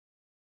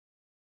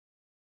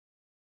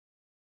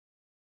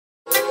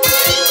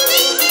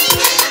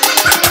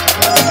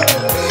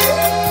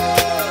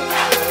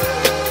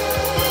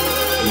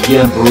the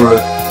emperor.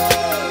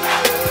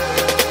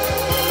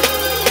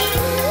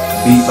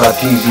 Beat by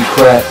Peasy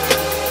Crack.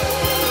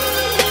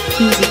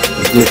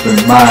 A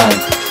different mind.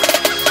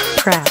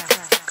 Crack.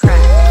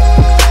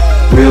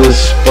 Real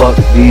as fuck,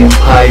 the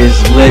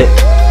empire's lit.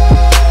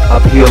 I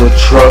peel a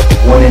truck,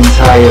 one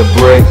entire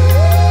brick.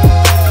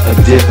 A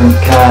different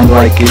kind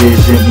like it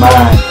isn't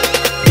mine.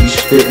 You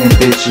spittin'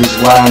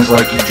 bitches lines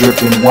like you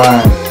drippin'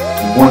 wine.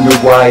 You wonder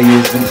why he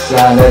isn't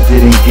signed, I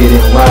didn't get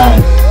in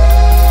line.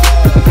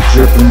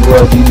 Drippin'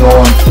 blood, you know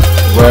I'm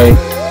right.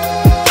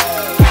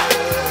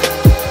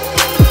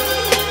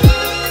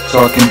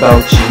 Talking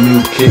about your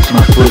new kicks,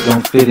 my foot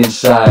don't fit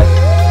inside.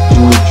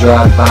 Do a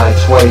drive-by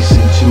twice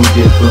in 2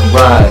 different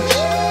rides.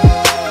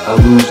 I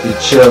lose the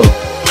chill,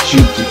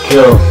 shoot to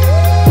kill.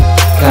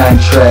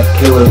 Contract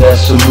killer,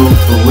 that's a move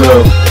for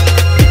real.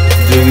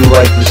 Do you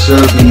like the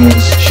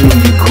Serbians, chew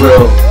your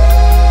grill?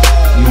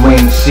 You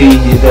ain't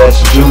senior,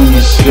 that's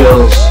junior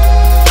skills.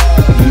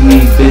 You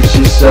need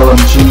bitches, sell them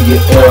to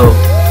your L.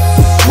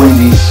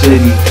 Windy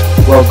City,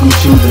 welcome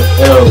to the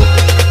L.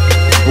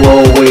 Blow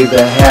away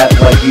the hat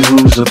like you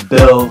lose a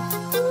bill.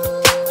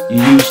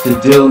 You used to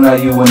deal, now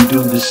you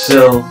undo the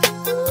sill.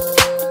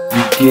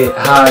 You get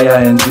high,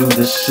 I undo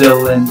the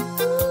ceiling.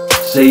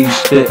 Say you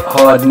spit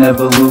hard,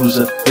 never lose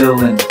a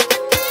feeling.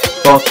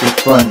 Fuck the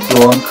front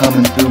door, I'm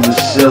coming through the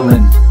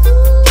ceiling.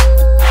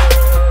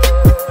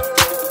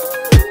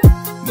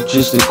 You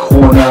just a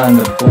corner on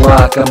the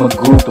block, I'm a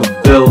group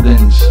of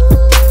buildings.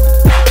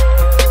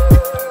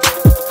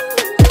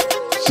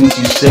 Since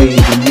you say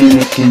you're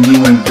Dominican,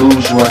 you ain't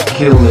buswa,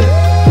 kill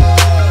it.